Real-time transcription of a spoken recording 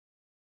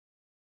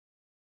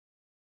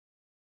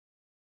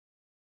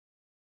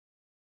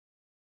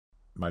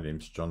My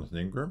name's Jonathan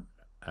Ingram,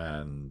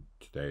 and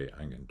today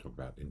I'm going to talk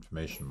about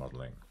information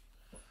modeling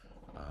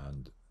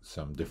and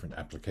some different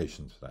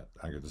applications for that.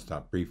 I'm going to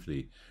start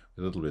briefly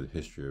with a little bit of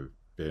history of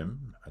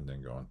BIM and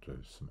then go on to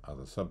some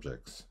other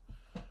subjects.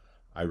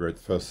 I wrote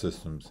the first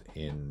systems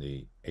in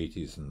the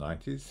 80s and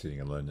 90s, sitting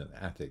alone in an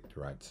attic to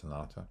write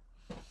Sonata.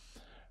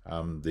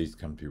 These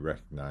come to be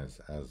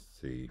recognized as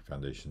the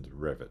foundations of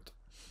Revit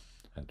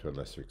and to a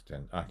lesser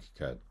extent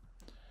ArchiCAD.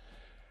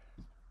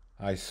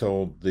 I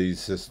sold the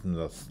system,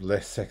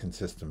 the second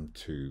system,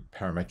 to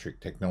Parametric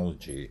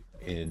Technology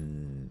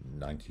in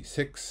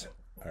 '96.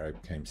 I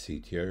became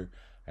CTO,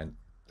 and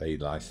they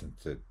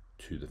licensed it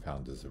to the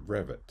founders of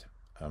Revit.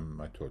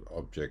 I taught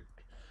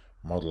object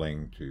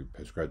modeling to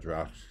postgraduate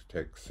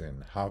architects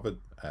in Harvard,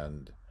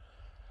 and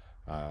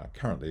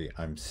currently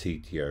I'm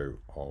CTO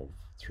of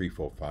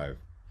 345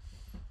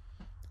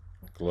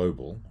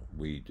 Global.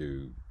 We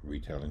do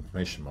retail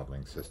information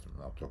modeling system,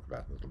 and I'll talk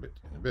about it a little bit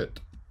in a bit.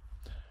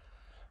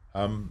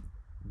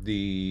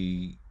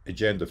 The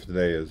agenda for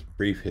today is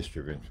brief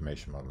history of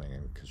information modeling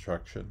in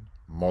construction,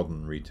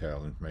 modern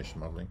retail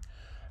information modeling,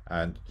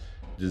 and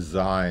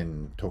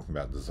design, talking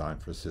about design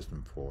for a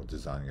system for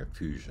designing a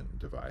fusion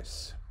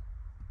device.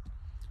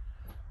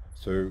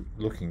 So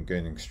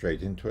getting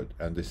straight into it,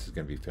 and this is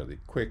going to be fairly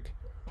quick.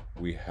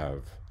 We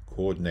have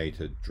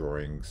coordinated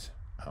drawings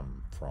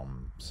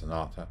from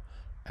Sonata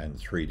and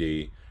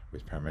 3D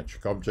with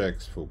parametric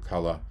objects, full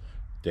color,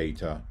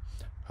 data,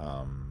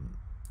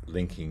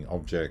 linking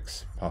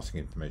objects, passing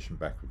information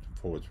backwards and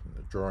forwards from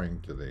the drawing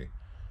to the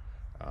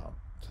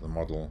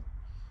model.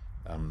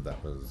 And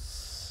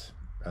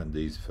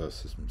these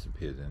first systems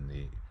appeared in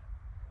the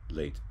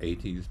late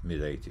 80s,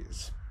 mid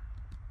 80s.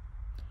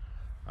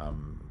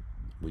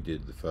 We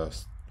did the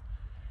first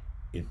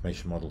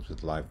information models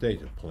with live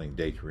data, pulling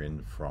data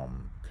in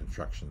from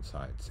construction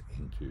sites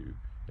into,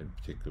 in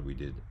particular, we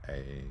did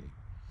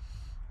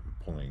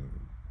pulling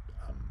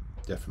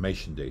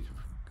deformation data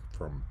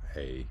from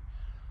a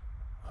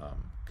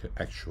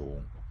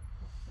actual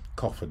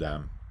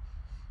cofferdam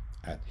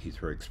at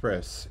Heathrow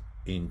Express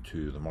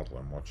into the model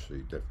and watch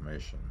the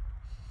deformation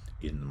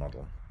in the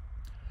model.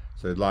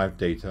 So live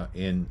data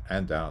in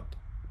and out,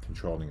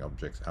 controlling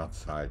objects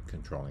outside,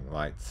 controlling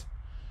lights,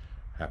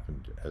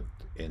 happened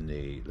in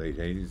the late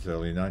 80s,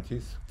 early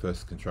 90s.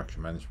 First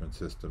construction management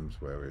systems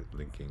where we're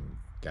linking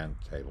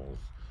Gantt tables,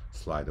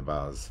 slider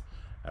bars,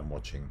 and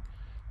watching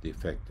the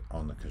effect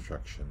on the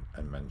construction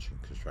and managing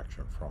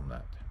construction from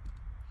that.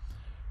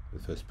 The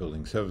first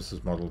building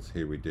services models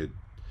here we did,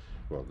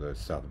 well, they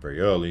started very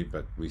early,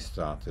 but we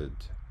started,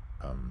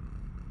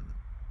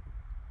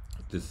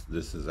 this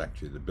is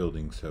actually the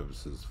building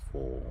services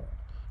for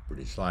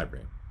British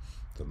Library,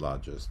 the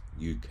largest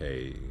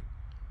UK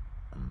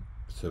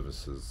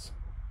services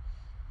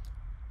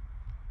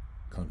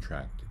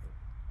contract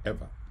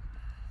ever.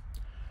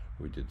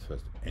 We did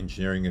first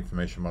engineering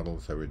information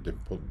models, so we're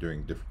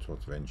doing different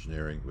sorts of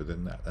engineering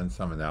within that, and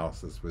some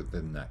analysis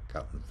within that,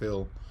 cut and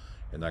fill.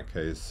 In that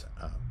case,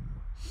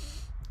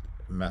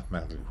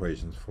 mathematical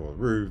equations for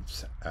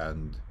roofs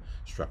and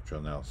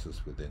structural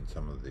analysis within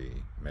some of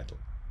the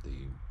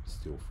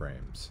steel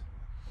frames.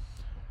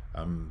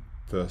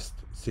 First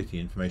city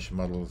information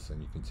models,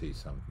 and you can see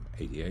some from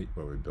 '88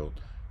 where we built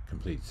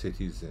complete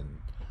cities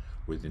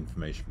with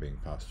information being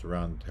passed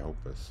around to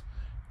help us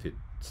fit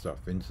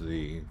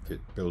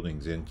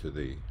buildings into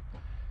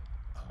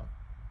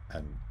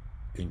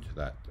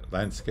that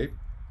landscape,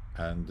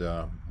 and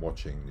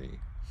watching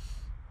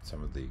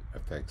some of the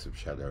effects of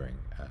shadowing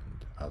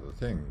and other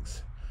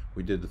things.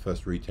 We did the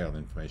first retail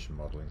information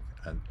modeling,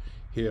 and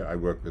here I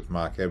work with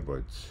Mark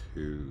Edwards,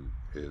 who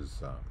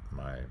is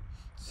my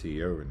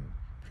CEO in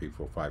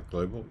 345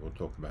 Global. We'll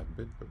talk about it a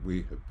bit, but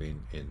we have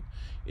been in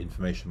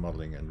information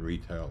modeling and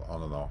retail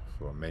on and off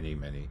for many,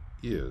 many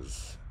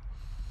years.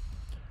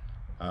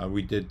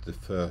 We did the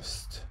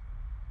first,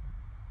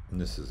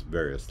 and this is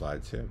various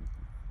slides here,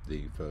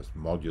 the first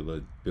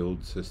modular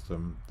build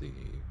system, the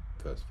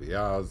first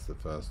VRs, the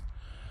first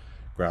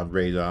ground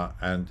radar,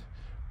 and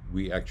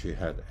we actually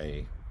had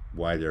a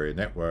wide area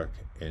network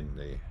in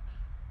the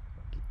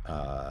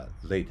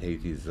late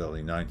 80s,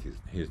 early 90s.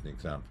 Here's an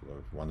example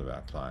of one of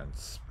our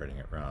clients spreading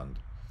it around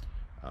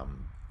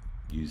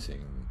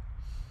using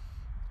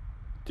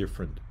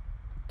different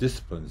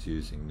disciplines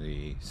using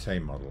the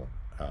same model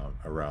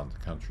around the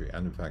country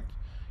and in fact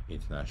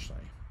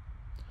internationally.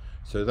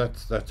 So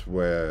that's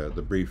where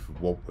the brief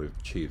of what we've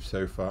achieved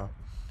so far.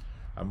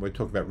 We're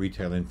talking about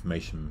retail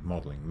information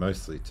modeling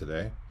mostly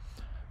today,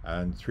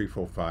 and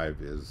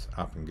 345 is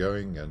up and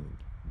going, and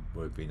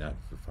we've been at it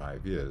for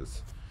 5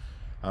 years.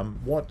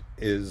 What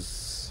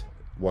is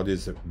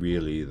it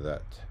really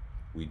that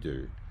we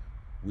do?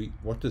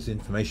 What does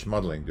information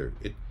modeling do?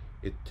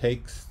 It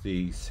takes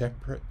the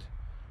separate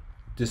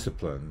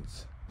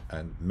disciplines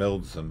and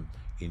melds them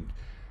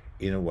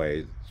in a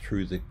way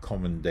through the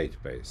common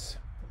database.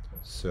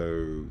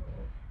 So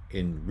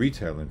in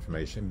retail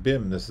information,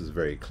 BIM, this is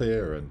very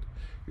clear, and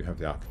you have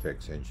the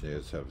architects,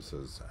 engineers,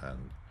 services,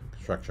 and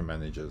construction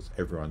managers.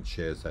 Everyone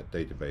shares that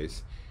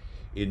database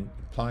In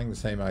applying the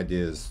same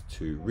ideas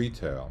to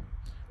retail,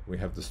 we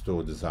have the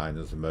store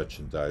designers, the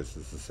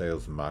merchandisers, the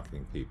sales and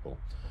marketing people,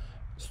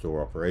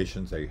 store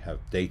operations. They have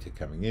data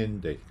coming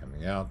in, data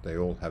coming out. They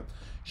all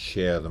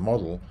share the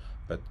model,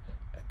 but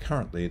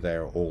currently they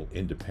are all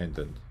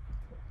independent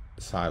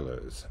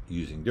silos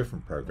using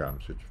different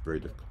programs which are very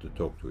difficult to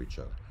talk to each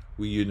other.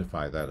 We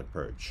unify that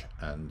approach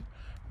and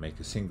make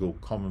a single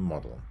common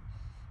model.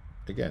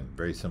 Again,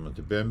 very similar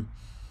to BIM,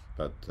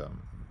 but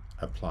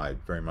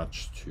applied very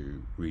much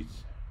to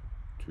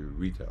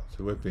retail.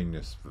 So we've been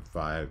this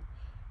for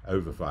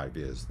over 5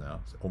 years now,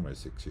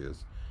 almost 6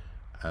 years,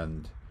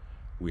 and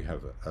we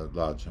have a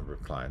large number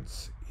of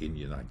clients in the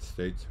United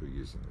States who are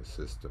using this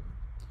system.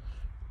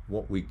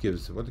 What it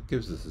gives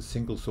us a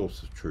single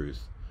source of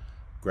truth,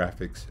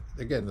 graphics,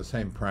 again the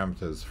same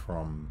parameters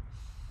from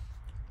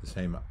the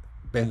same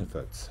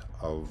benefits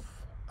of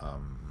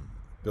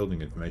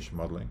building information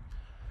modeling,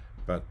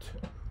 but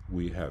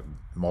we have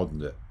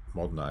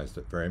modernized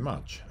it very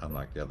much,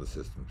 unlike the other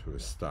systems who are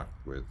stuck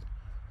with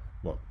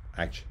what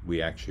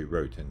we actually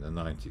wrote in the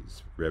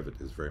 90s. Revit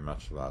is very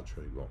much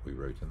largely what we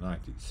wrote in the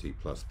 90s, C++,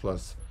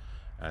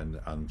 and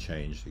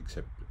unchanged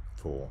except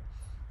for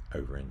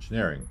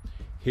over-engineering.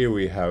 Here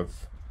we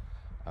have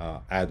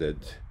added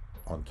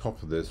on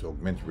top of this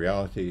augmented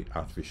reality,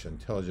 artificial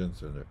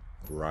intelligence, and a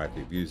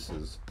variety of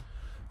uses,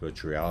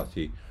 virtual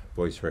reality,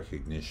 voice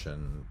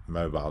recognition,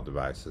 mobile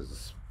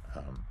devices,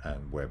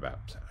 and web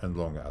apps, and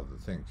long other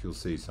things. You'll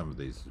see some of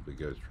these as we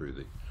go through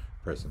the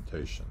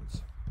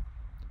presentations.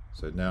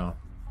 So now,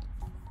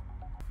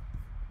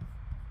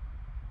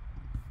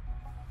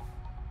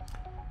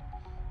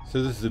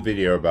 this is a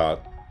video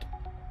about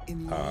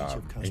in the age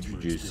of customer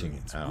introducing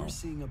experience, we're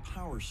seeing a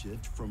power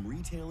shift from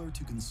retailer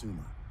to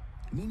consumer.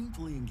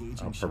 Meaningfully engaging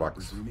products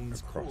shoppers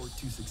remains core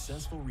to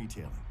successful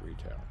retailing.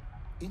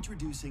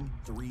 Introducing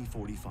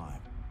 345,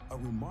 a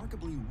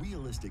remarkably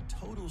realistic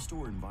total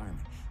store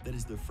environment that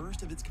is the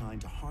first of its kind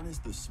to harness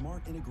the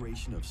smart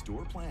integration of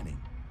store planning,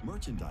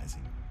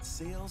 merchandising,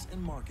 sales,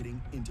 and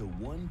marketing into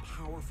one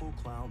powerful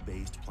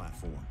cloud-based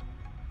platform.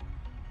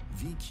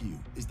 VQ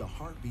is the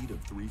heartbeat of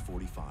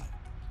 345.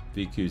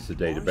 VQ is the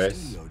database. Our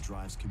studio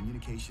drives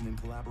communication and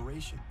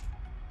collaboration.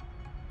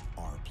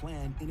 Our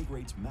plan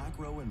integrates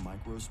macro and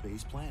micro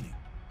space planning.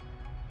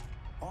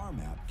 Our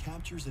map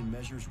captures and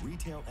measures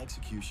retail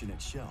execution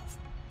at shelf.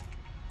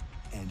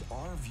 And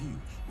our view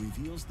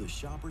reveals the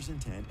shopper's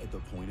intent at the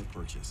point of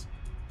purchase.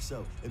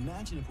 So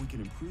imagine if we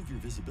can improve your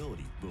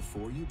visibility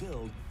before you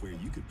build, where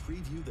you could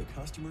preview the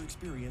customer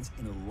experience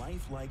in a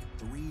lifelike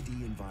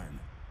 3D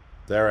environment.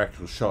 They're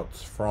actual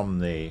shots from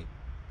the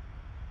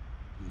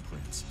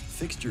blueprints,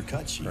 fixture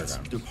cut sheets,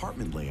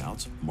 department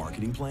layouts,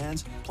 marketing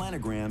plans,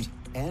 planograms,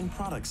 and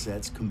product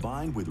sets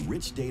combined with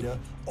rich data,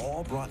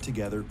 all brought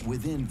together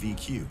within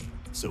VQ.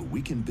 So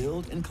we can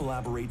build and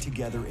collaborate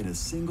together in a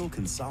single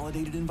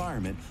consolidated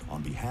environment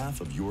on behalf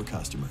of your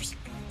customers.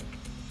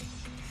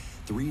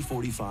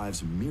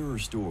 345's mirror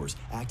stores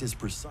act as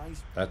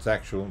precise. That's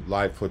actual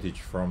live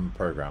footage from the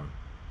program.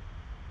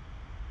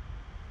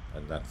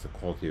 And that's the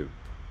quality of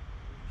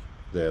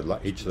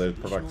each of those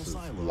products is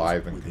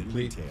live and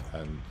complete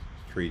and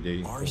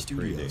 3D. Our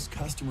studio's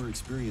customer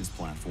experience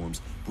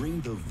platforms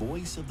bring the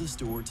voice of the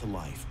store to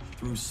life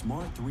through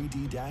smart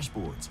 3D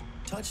dashboards,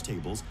 touch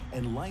tables,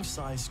 and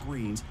life-size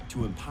screens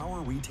to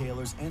empower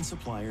retailers and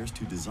suppliers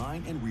to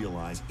design and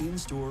realize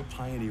in-store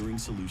pioneering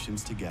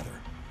solutions together.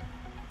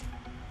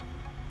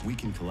 We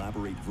can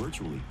collaborate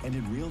virtually and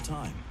in real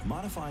time,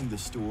 modifying the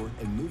store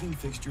and moving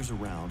fixtures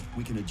around.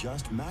 We can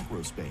adjust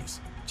macro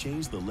space,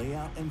 change the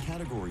layout and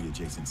category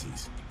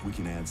adjacencies. We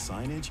can add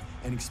signage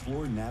and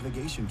explore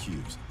navigation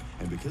cues.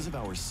 And because of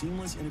our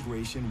seamless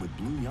integration with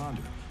Blue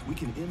Yonder, we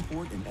can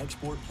import and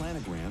export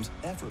planograms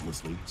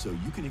effortlessly, so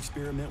you can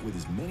experiment with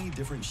as many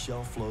different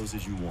shelf flows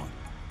as you want.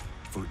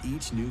 For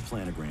each new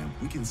planogram,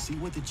 we can see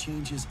what the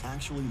changes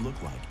actually look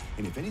like,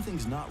 and if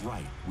anything's not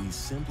right, we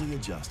simply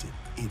adjust it.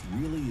 It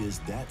really is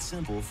that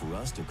simple for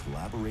us to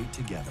collaborate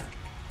together.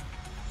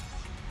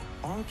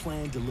 Our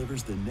plan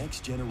delivers the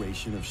next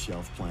generation of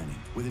shelf planning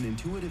with an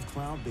intuitive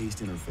cloud-based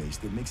interface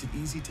that makes it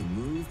easy to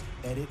move,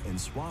 edit, and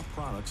swap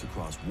products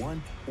across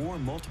one or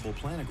multiple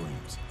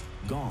planograms.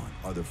 Gone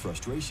are the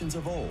frustrations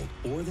of old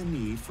or the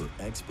need for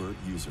expert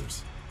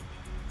users.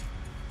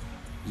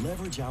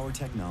 Leverage our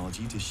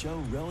technology to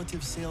show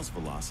relative sales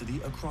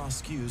velocity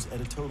across SKUs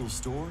at a total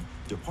store,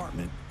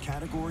 department,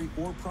 category,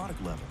 or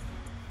product level.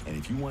 And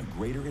if you want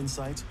greater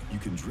insights, you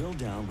can drill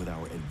down with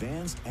our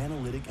advanced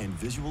analytic and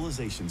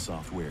visualization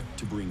software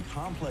to bring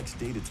complex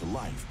data to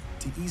life,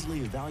 to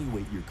easily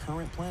evaluate your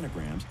current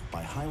planograms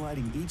by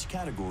highlighting each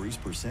category's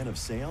 % of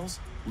sales,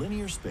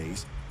 linear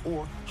space,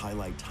 or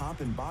highlight top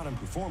and bottom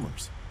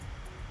performers.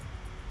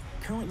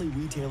 Currently,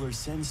 retailers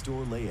send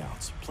store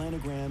layouts,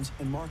 planograms,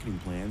 and marketing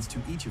plans to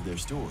each of their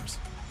stores.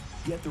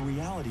 Yet the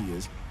reality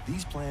is,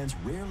 these plans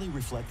rarely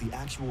reflect the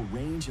actual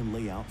range and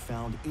layout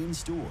found in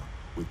store,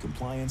 with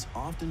compliance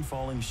often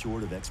falling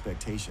short of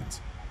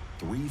expectations.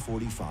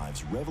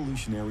 345's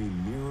revolutionary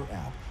Mirror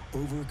app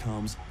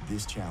overcomes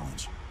this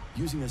challenge.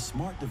 using a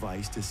smart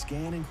device to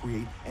scan and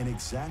create an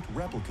exact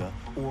replica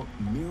or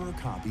mirror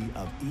copy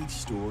of each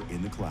store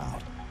in the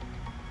cloud.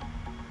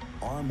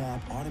 Our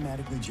map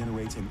automatically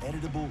generates an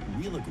editable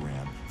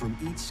realogram from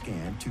each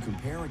scan to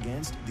compare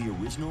against the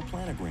original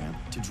planogram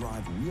to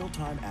drive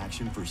real-time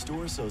action for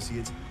store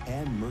associates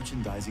and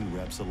merchandising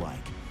reps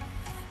alike.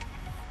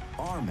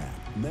 Our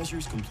map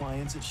measures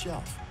compliance at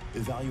shelf,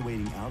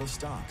 evaluating out of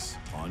stocks,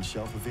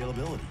 on-shelf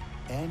availability,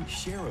 and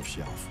share of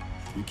shelf.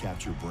 We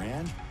capture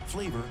brand,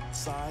 flavor,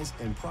 size,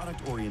 and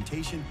product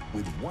orientation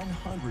with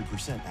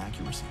 100%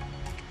 accuracy.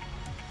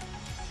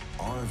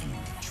 Our view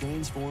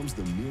transforms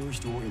the mirror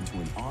store into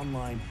an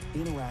online,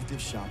 interactive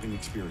shopping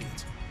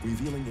experience,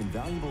 revealing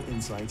invaluable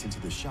insights into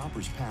the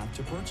shopper's path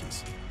to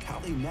purchase, how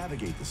they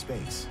navigate the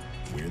space,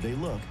 where they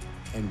look,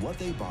 and what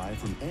they buy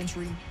from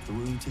entry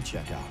through to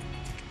checkout.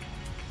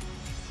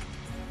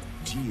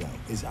 Geo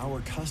is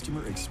our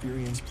customer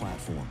experience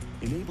platform,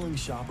 enabling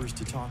shoppers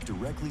to talk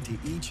directly to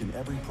each and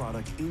every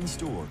product in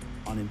store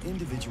on an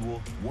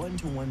individual,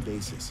 one-to-one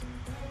basis,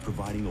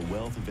 providing a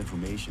wealth of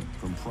information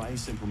from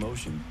price and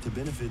promotion to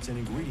benefits and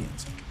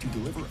ingredients to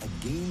deliver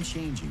a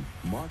game-changing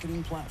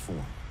marketing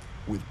platform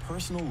with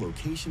personal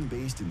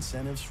location-based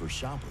incentives for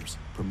shoppers,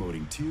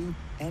 promoting to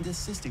and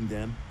assisting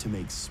them to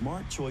make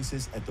smart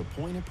choices at the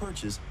point of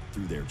purchase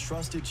through their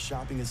trusted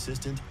shopping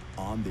assistant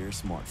on their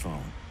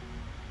smartphone.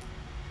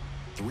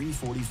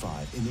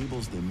 345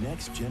 enables the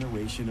next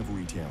generation of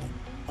retailing,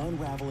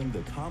 unraveling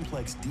the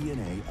complex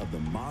DNA of the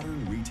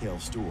modern retail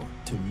store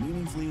to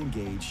meaningfully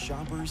engage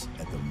shoppers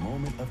at the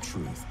moment of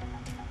truth.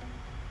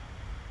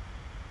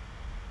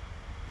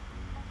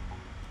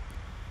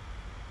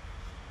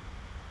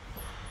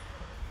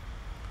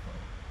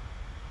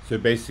 So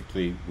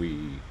basically,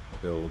 we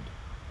build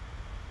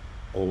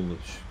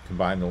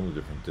combine all the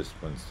different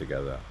disciplines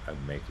together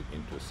and make it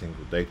into a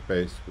single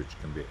database, which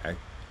can be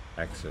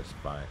accessed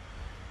by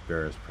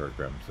various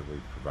programs that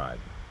we provide.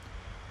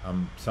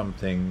 Some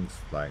things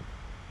like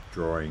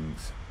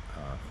drawings,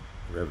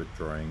 Revit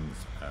drawings,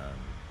 and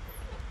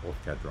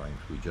AutoCAD drawings,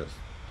 we just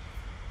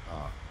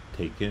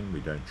take in. We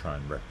don't try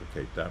and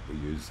replicate that. We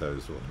use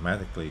those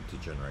automatically to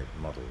generate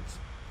models.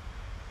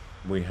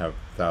 We have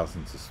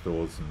thousands of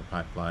stores in the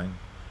pipeline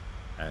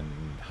and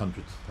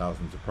hundreds of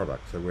thousands of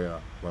products, so we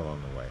are well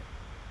on the way.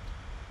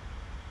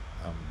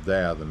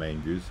 They are the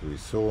main views we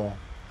saw,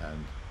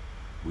 and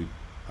we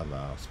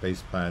allow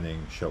space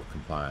planning, shelf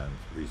compliance,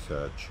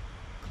 research,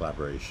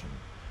 collaboration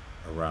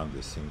around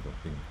this single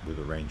thing with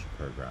a range of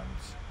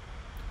programs.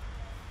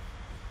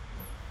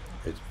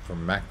 It's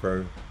from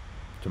macro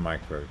to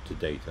micro to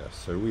data.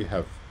 So we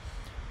have,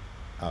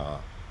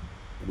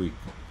 we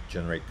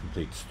generate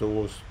complete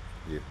stores.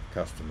 The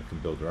customer can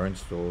build their own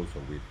stores,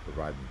 or we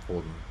provide them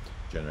for them,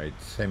 generate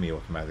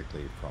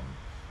semi-automatically from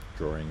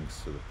drawings,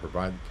 so they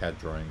provide CAD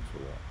drawings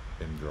or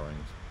BIM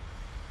drawings.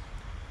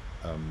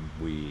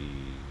 We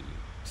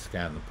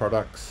scan the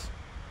products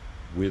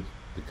with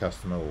the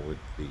customer, or with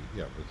the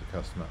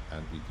customer,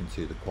 and you can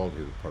see the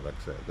quality of the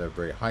products there. They're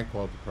very high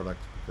quality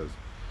products because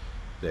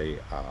they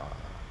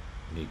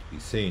need to be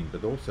seen,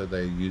 but also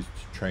they're used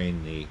to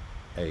train the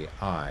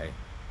AI.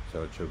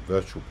 So it's a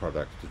virtual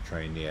product to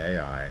train the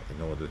AI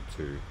in order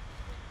to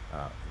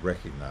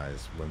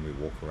recognize when we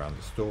walk around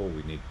the store.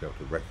 We need to be able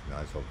to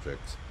recognize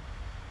objects,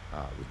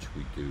 which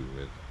we do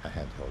with a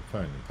handheld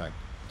phone, in fact.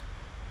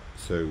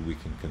 So we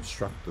can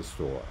construct the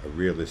store, a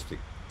realistic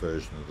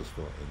version of the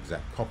store, an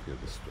exact copy of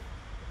the store.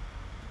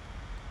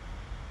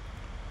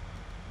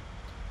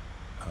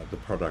 The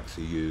products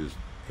are used,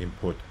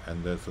 input,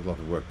 and there's a lot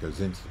of work goes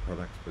into the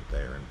products, but they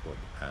are input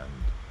and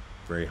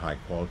very high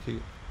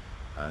quality.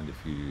 And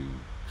if you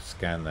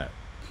scan that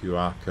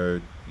QR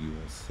code, you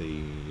will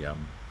see,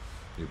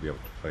 you'll be able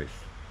to place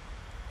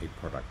a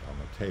product on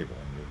the table,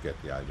 and you'll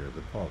get the idea of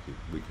the quality.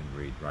 We can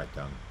read right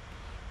down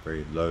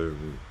very low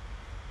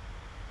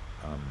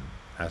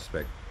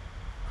aspect,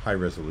 high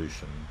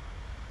resolution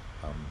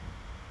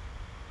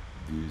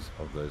views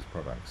of those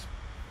products.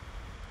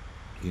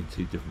 You can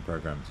see different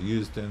programs are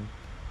used in,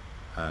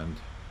 and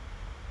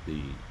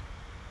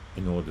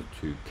in order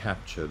to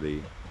capture the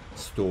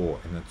store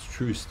in its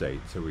true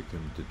state, so we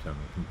can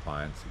determine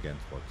compliance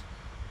against what's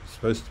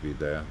supposed to be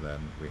there,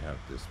 then we have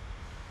this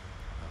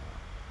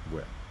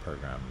web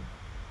program,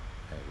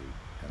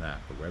 an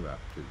app, a web app,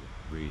 to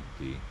read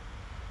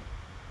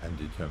and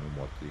determine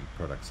what the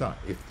products are.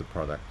 If the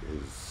product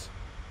is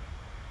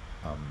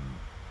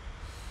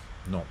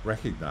not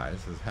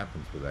recognized, as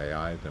happens with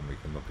AI, then we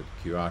can look at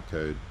the QR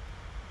code,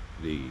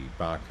 the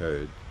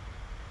barcode,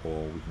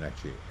 or we can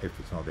actually, if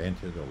it's not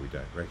entered or we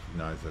don't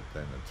recognize it,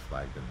 then it's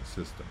flagged in the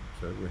system.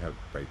 So we have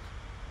great.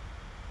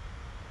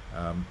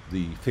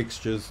 The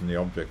fixtures and the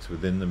objects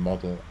within the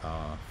model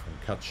are from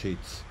cut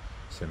sheets,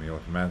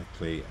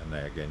 semi-automatically, and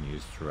they are again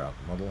used throughout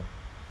the model.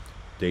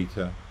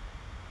 Data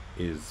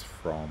is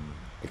from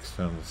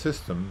external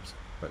systems,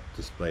 but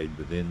displayed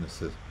within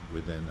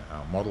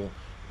our model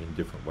in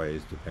different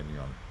ways depending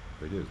on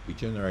who it is. We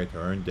generate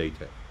our own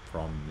data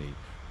from the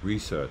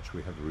research.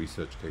 We have a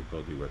research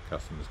capability where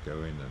customers go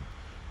in and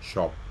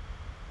shop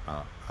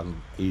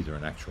either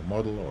an actual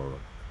model or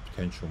a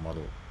potential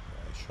model,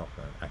 a shop,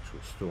 an actual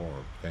store or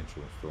a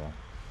potential store.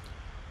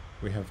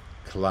 We have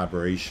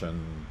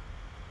collaboration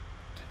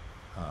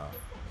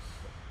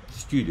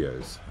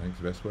studios, I think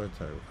is the best word.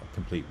 So a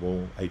complete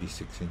wall,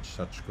 86-inch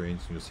touch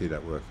screens, and you'll see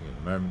that working in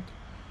a moment.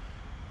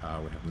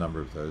 We have a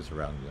number of those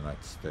around the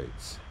United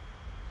States.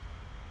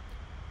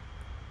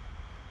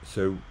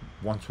 So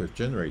once we've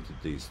generated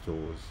these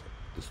stores,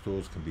 the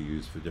stores can be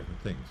used for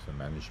different things, for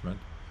management,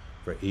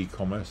 for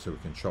e-commerce, so we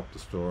can shop the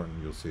store,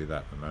 and you'll see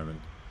that in a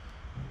moment,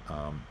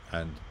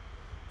 and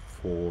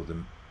for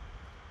them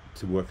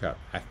to work out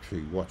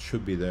actually what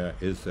should be there,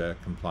 is there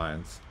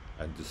compliance,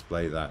 and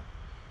display that,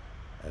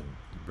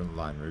 and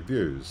line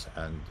reviews.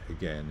 And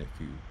again, if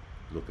you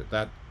look at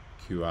that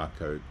QR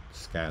code,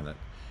 scan it,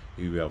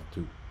 you'll be able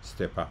to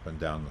step up and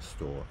down the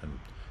store and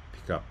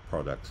pick up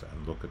products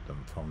and look at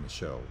them from the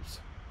shelves.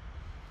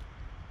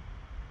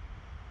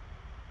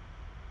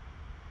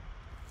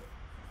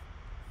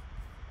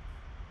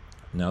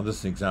 Now this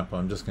is an example,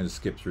 I'm just going to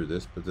skip through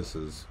this, but this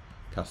is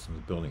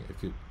customers building.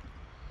 If you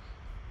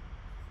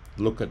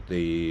look at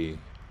the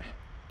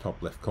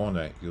top left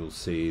corner, you'll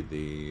see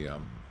the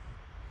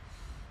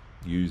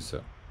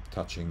user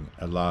touching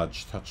a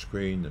large touch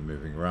screen and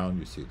moving around.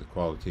 You see the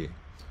quality.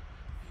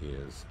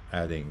 Here's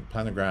adding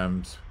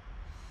planograms,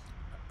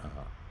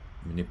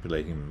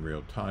 manipulating them in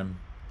real time.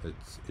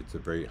 It's a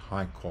very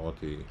high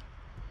quality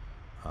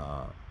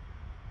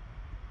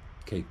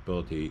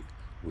capability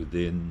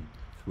within.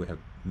 We have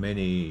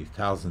many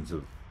thousands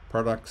of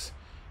products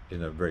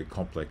in a very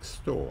complex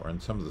store,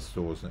 and some of the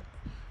stores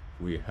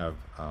we have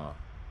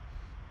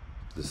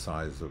the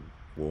size of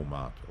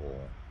Walmart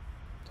or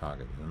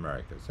Target in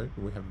America. So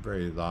we have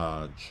very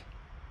large,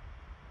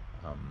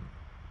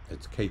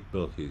 its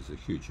capabilities are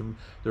huge, and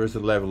there is a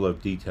level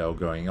of detail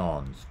going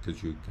on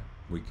because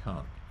we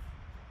can't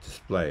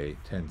display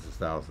tens of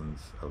thousands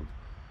of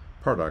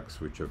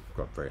products which have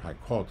got very high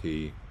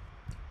quality,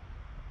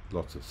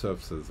 lots of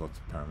surfaces, lots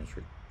of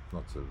parametric,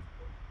 lots of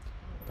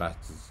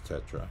factors,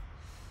 etc.,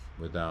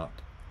 without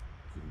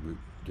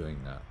doing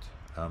that.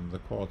 The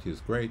quality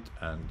is great,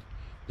 and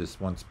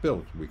this, once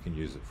built, we can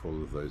use it for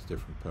all of those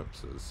different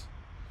purposes.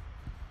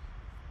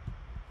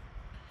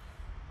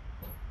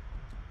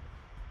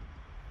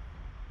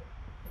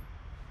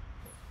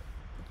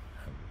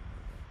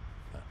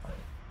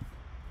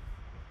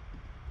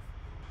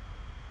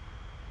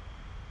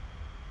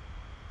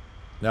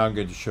 Now I'm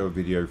going to show a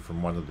video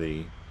from one of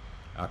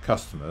our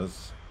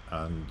customers,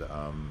 and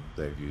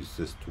they've used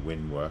this to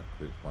win work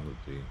with one of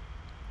the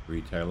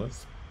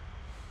retailers.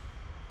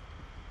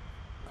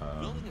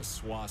 Building a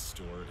SWA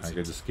store is I'm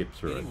going to skip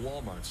through any it.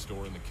 Walmart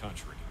store in the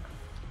country.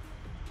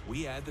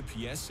 We add the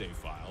PSA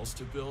files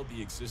to build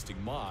the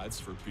existing mods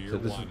for beer, So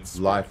this wine, and is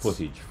live spirits.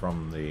 footage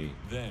from the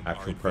Then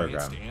actual our program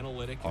advanced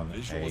analytic on and a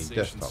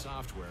visualization desktop.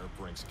 software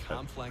brings A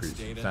complex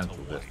pretty data to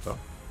substantial life. desktop.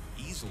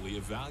 Easily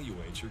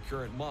evaluate your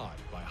current mod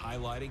by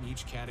highlighting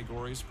each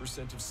category's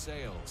percent of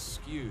sales,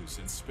 SKUs,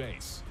 and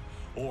space,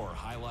 or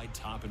highlight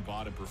top and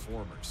bottom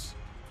performers.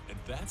 And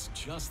that's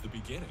just the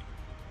beginning.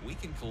 We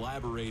can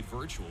collaborate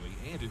virtually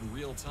and in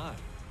real time,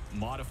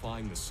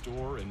 modifying the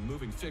store and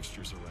moving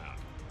fixtures around.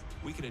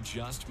 We can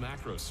adjust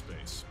macro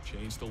space,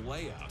 change the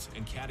layout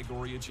and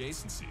category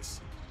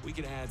adjacencies. We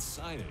can add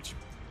signage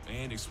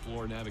and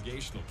explore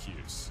navigational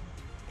cues.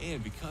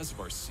 And because of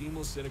our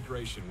seamless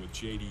integration with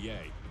JDA,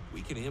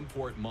 we can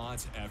import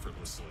mods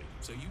effortlessly,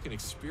 so you can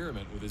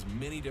experiment with as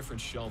many different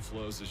shelf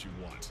flows as you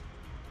want.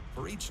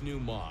 For each new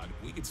mod,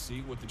 we can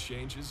see what the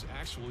changes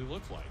actually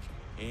look like.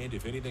 And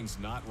if anything's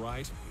not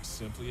right, we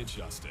simply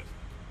adjust it.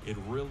 It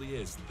really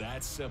is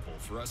that simple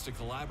for us to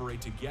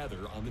collaborate together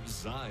on the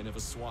design of a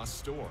SWA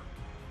store.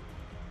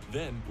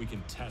 Then we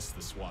can test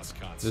the SWA's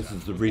concept. This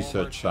is the with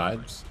research Walmart side.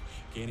 shoppers,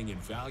 gaining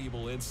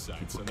invaluable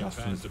insights You on put their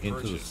customers path to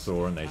into the purchase,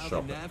 store and they how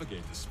shop they it.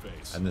 navigate the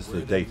space, And this is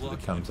where the they data that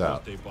look, comes and what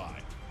out. they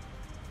buy.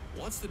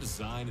 Once the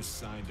design is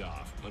signed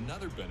off,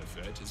 another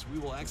benefit is we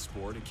will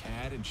export a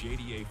CAD and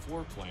JDA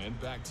floor plan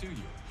back to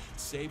you,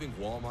 saving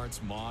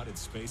Walmart's mod and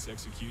space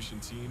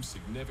execution teams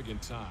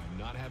significant time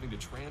not having to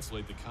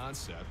translate the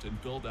concept and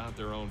build out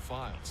their own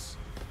files.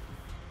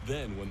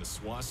 Then, when the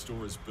SWA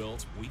store is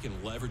built, we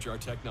can leverage our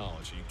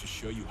technology to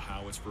show you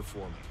how it's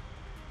performing.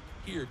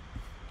 Here,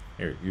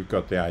 You've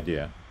got the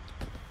idea.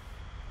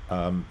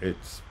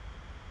 It's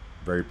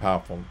very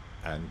powerful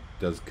and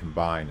does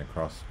combine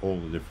across all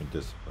the different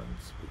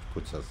disciplines, which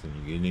puts us in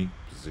a unique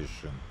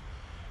position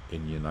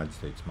in the United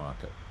States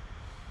market.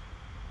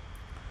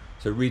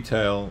 So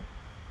retail,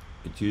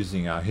 it's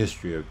using our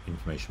history of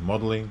information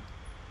modeling.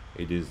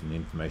 It is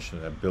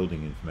a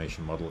building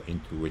information model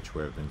into which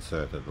we've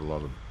inserted a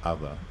lot of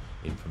other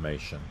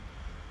information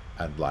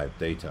and live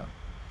data.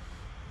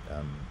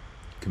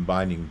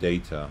 Combining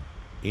data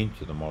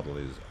into the model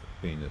has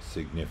been a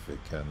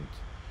significant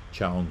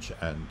challenge,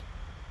 and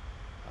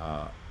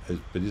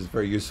but it's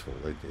very useful.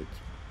 The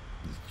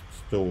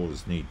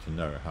stores need to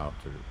know how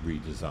to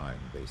redesign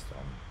based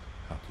on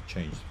how to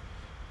change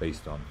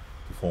based on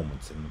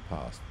performance in the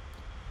past.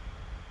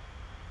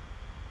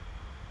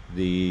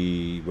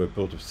 We've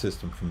built a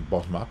system from the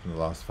bottom up in the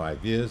last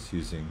 5 years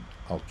using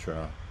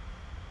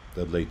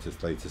the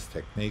latest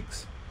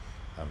techniques,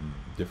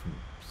 different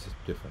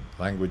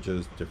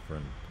languages,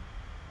 different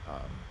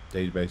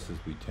databases.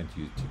 We tend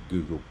to use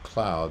Google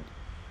Cloud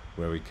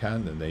where we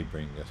can, and they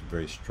bring us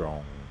very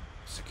strong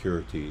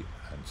security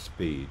and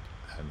speed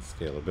and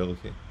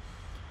scalability.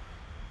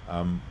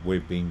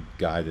 We've been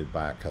guided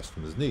by our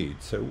customers'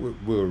 needs, so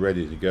we were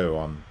ready to go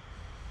on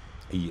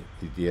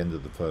at the end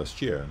of the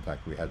first year. In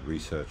fact, we had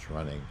research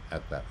running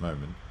at that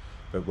moment,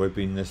 but we've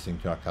been listening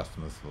to our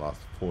customers for the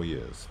last 4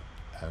 years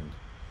and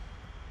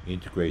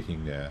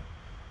integrating their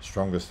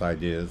strongest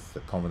ideas, the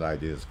common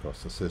ideas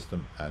across the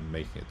system, and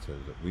making it so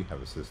that we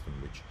have a system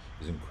which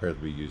is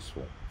incredibly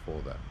useful for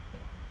them.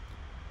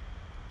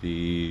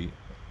 We're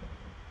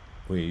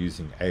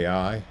using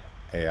AI,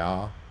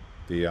 AR,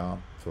 VR,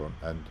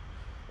 and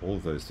all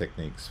those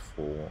techniques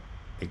for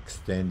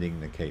extending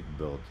the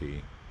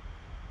capability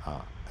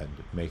and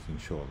making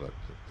sure that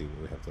we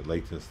have the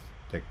latest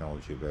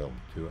technology available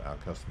to our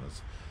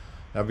customers.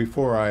 Now,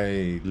 before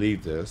I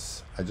leave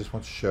this, I just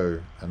want to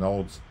show an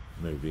old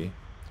movie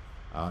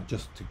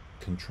just to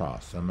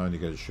contrast. I'm only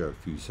going to show a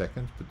few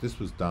seconds, but this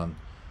was done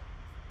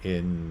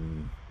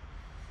in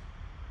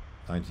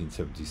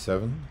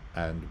 1977,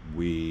 and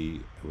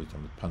it was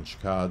done with punch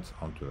cards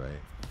onto a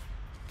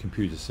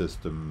computer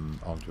system,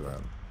 onto a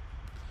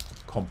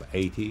Comp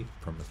 80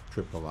 from a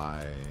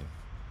III,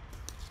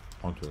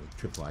 onto a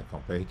III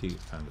Comp 80,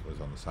 and it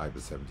was on the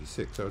Cyber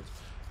 76. So it's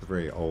a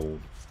very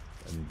old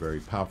and very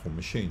powerful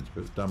machines,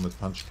 but it's done with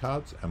punch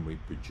cards, and we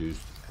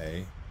produced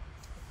a,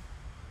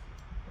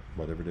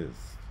 whatever it is,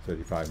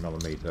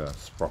 35mm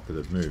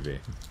sprocketed movie.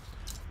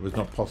 It was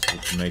not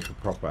possible to make a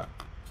proper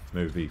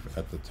movie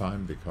at the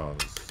time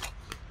because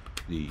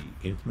the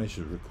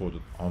information was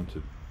recorded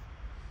onto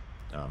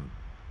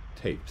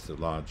tapes, the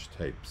large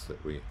tapes that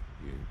you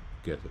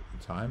get at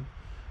the time.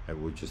 It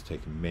would just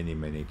take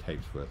many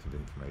tapes worth of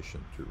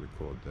information to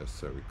record this,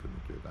 so we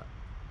couldn't do that.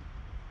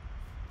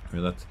 I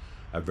mean, that's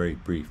a very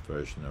brief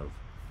version of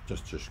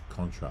just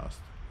contrast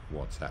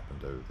what's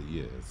happened over the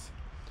years.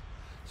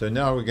 So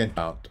now we're going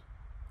about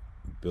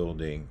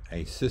building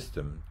a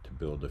system to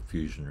build a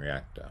fusion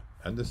reactor,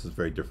 and this is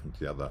very different to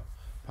the other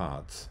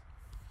parts.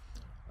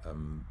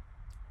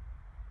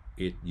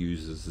 It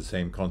uses the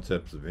same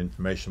concepts of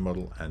information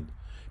model and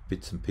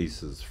bits and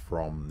pieces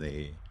from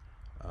the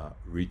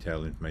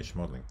retail information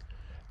modeling.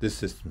 This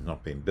system is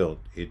not being built,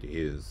 it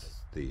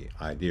is the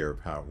idea of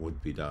how it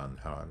would be done,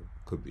 how it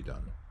could be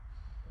done.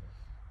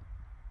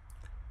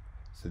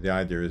 So the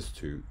idea is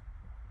to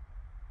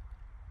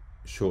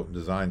shorten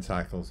design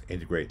cycles,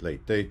 integrate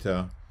late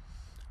data,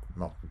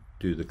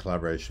 do the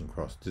collaboration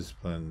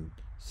cross-discipline,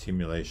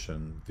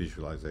 simulation,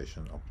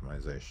 visualization,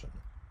 optimization.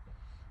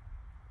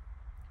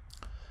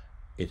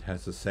 It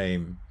has the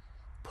same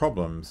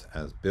problems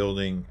as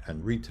building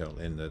and retail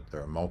in that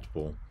there are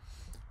multiple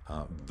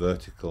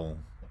vertical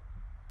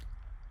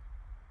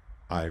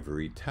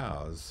ivory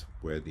towers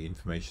where the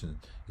information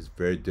is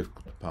very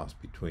difficult to pass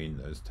between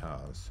those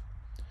towers.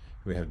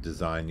 We have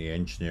design, the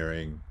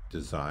engineering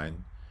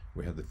design,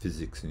 we have the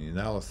physics and the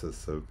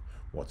analysis of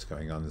what's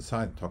going on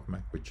inside the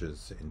tokamak, which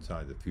is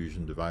inside the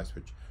fusion device,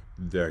 which is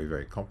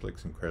very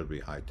complex, incredibly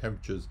high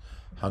temperatures,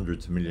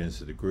 hundreds of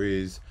millions of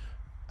degrees,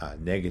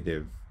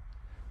 negative,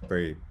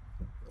 very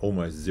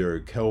almost 0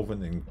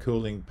 Kelvin in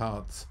cooling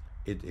parts.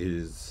 It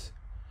is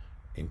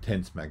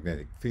intense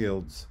magnetic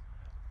fields,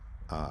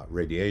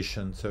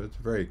 radiation, so it's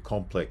a very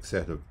complex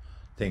set of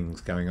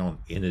things going on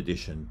in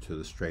addition to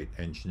the straight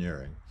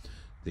engineering.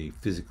 The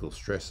physical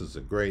stresses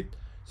are great,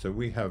 so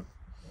we have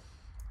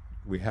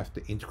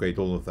to integrate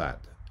all of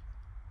that.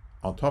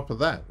 On top of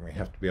that, we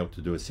have to be able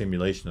to do a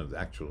simulation of the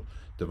actual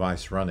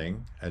device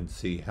running and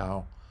see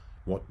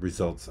what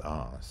results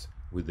are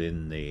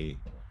within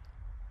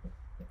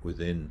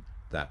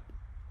that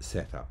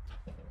setup.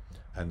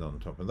 And on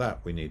top of that,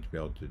 we need to be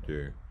able to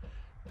do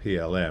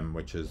PLM,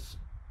 which is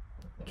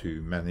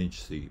to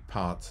manage the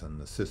parts and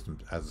the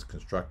systems as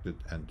constructed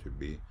and to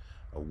be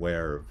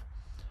aware of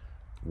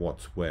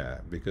what's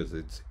where, because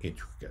it's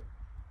intricate.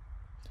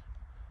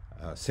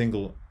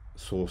 Single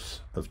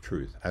source of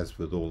truth, as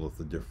with all of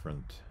the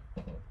different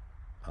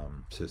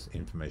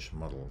information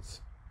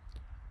models.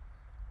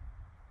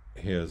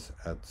 Here's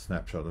a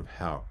snapshot of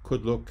how it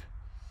could look.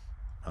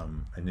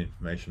 An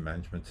information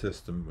management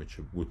system, which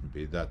wouldn't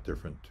be that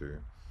different to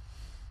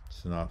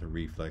Sonata,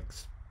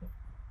 Reflex,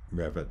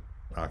 Revit,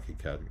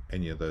 ArchiCAD.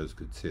 Any of those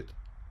could sit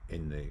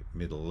in the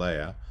middle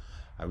layer.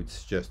 I would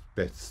suggest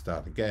better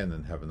start again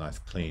and have a nice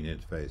clean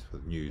interface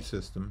with a new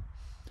system.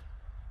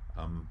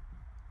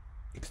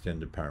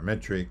 Extended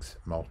parametrics,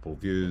 multiple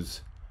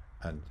views,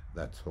 and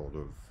that sort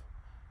of,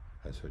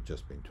 as we've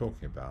just been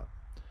talking about.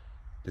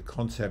 The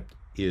concept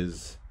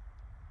is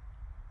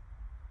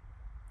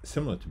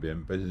similar to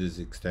BIM, but it is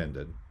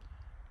extended.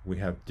 We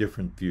have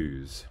different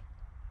views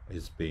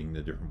as being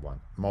the different one.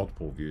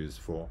 Multiple views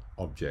for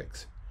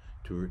objects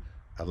to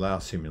allow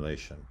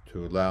simulation,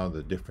 to allow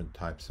the different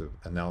types of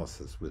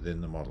analysis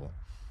within the model.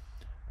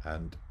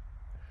 And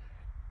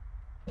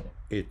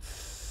it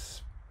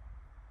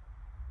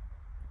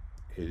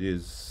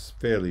is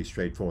fairly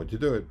straightforward to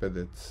do it, but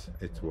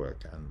it's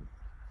work, and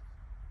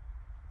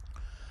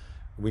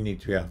we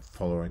need to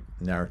follow a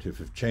narrative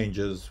of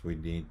changes. We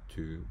need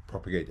to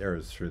propagate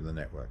errors through the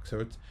network.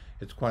 So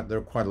there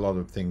are quite a lot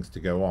of things to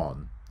go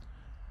on,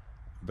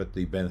 but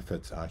the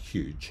benefits are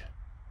huge.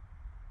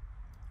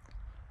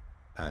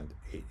 And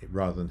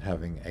rather than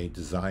having a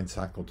design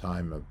cycle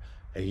time of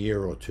a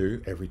year or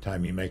two every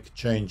time you make a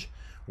change,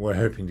 we're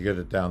hoping to get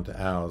it down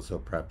to hours or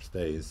perhaps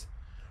days,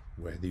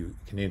 where you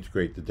can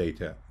integrate the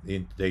data. The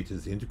data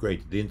is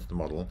integrated into the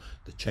model,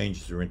 the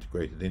changes are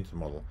integrated into the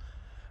model,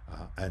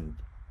 and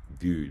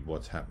viewed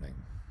what's happening.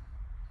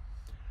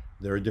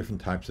 There are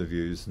different types of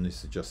views, and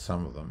this is just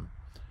some of them.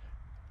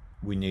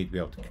 We need to be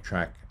able to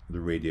track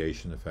the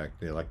radiation effect,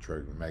 the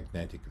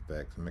electromagnetic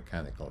effects, the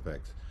mechanical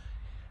effects,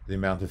 the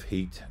amount of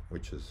heat,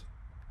 which is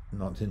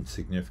not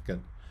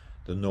insignificant,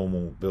 the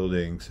normal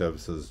building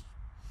services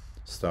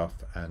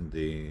stuff, and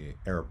the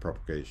error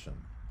propagation.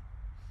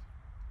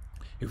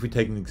 If we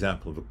take an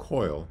example of a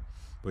coil,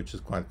 which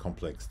is quite a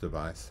complex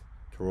device,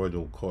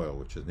 toroidal coil,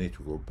 which is an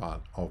integral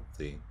part of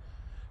the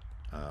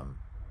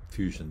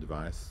fusion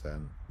device,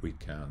 then we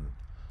can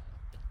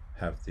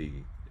have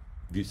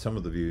some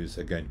of the views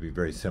are going to be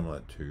very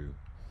similar to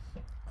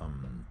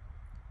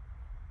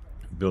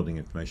building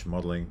information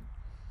modeling,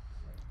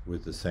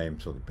 with the same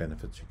sort of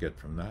benefits you get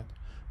from that.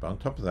 But on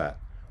top of that,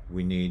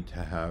 we need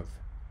to have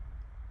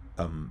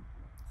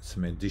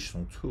some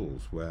additional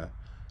tools where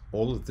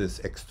all of this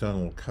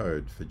external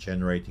code for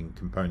generating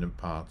component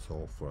parts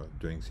or for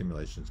doing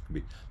simulations can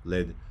be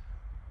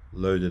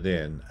loaded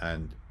in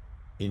and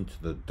into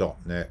the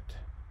 .NET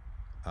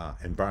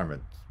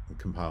environment, and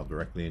compiled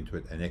directly into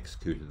it and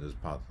executed as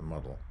part of the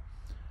model.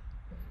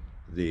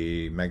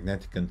 The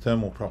magnetic and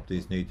thermal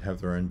properties need to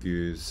have their own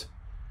views.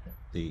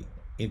 The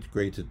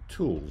integrated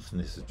tools, and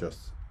this is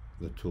just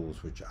the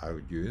tools which I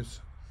would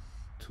use,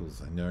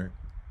 tools I know,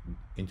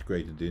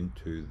 integrated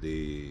into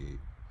the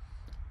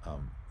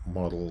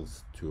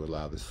models to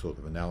allow this sort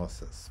of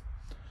analysis.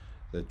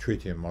 The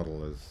tritium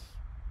model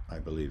I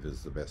believe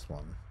is the best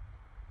one.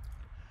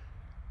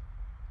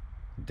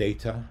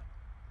 Data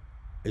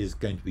is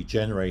going to be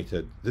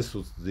generated.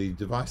 The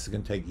device is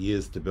going to take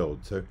years to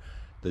build, so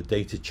the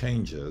data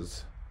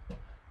changes,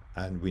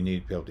 and we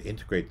need to be able to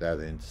integrate that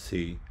in to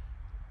see,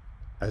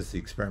 as the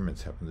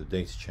experiments happen, the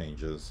data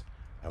changes,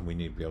 and we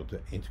need to be able to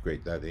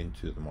integrate that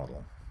into the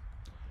model.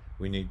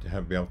 We need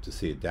to be able to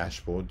see a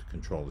dashboard to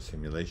control the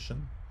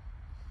simulation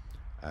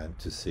and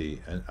to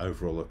see an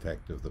overall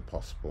effect of the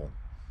possible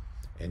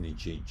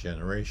energy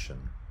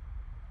generation.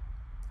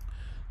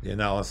 The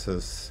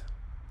analysis,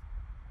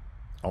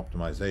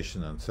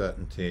 optimization,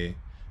 uncertainty,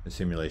 the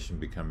simulation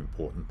become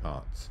important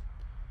parts.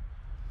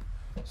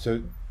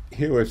 So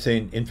here we've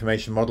seen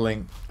information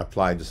modeling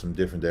applied to some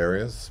different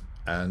areas,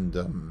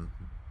 and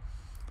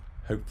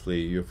hopefully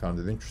you found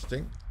it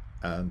interesting,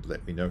 and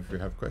let me know if you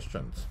have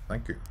questions.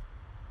 Thank you.